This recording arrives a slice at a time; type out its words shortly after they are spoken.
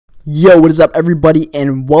Yo, what is up, everybody,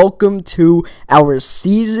 and welcome to our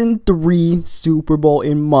Season 3 Super Bowl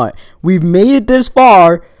in MUT. We've made it this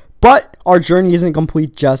far, but our journey isn't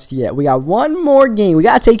complete just yet. We got one more game. We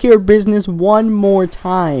got to take care of business one more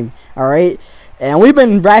time, all right? And we've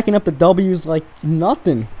been racking up the W's like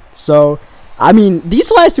nothing. So, I mean,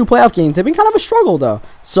 these last two playoff games have been kind of a struggle, though.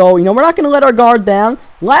 So, we're not going to let our guard down.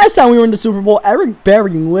 Last time we were in the Super Bowl, Eric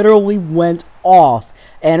Berry literally went off.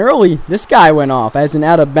 And early, this guy went off as in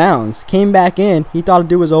out of bounds. Came back in. He thought the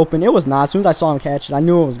dude was open. It was not. As soon as I saw him catch it, I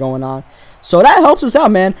knew what was going on. So that helps us out,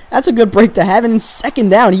 man. That's a good break to have. And in second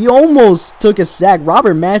down, he almost took a sack.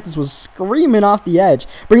 Robert Mathis was screaming off the edge,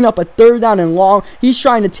 bringing up a third down and long. He's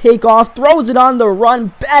trying to take off, throws it on the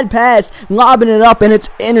run. Bad pass, lobbing it up, and it's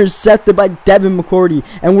intercepted by Devin McCourty.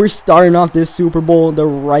 And we're starting off this Super Bowl the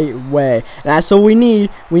right way. And that's what we need.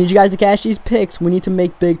 We need you guys to catch these picks. We need to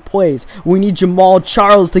make big plays. We need Jamal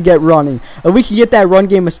Charles to get running. If we can get that run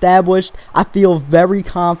game established, I feel very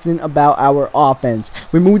confident about our offense.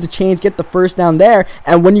 We move the chains, get the first down there,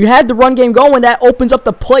 and when you had the run game going, that opens up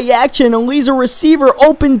the play action and leaves a receiver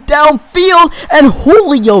open downfield, and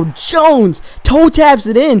Julio Jones toe taps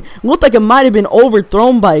it in. Looked like it might have been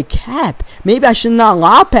overthrown by Cap. Maybe I should not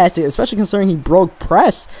lob past it, especially considering he broke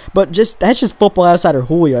press, but that's just football outsider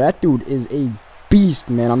Julio. That dude is a beast,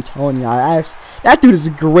 man. I'm telling you, that dude is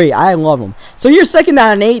great. I love him. So here's second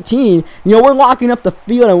down and 18. We're locking up the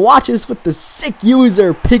field, and watch this with the sick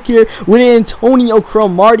user pick here with Antonio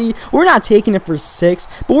Cromartie. We're not taking it for 6,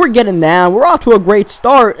 but we're getting down. We're off to a great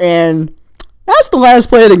start, and that's the last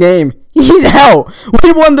play of the game. He's out.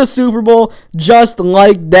 We won the Super Bowl just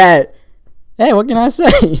like that. Hey, what can I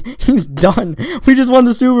say? He's done. We just won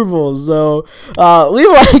the Super Bowl. So leave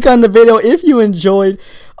a like on the video if you enjoyed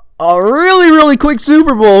a really quick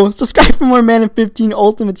Super Bowl. Subscribe for more Madden 15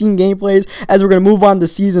 Ultimate Team gameplays as we're going to move on to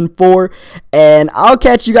Season 4. And I'll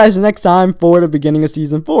catch you guys next time for the beginning of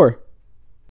Season 4.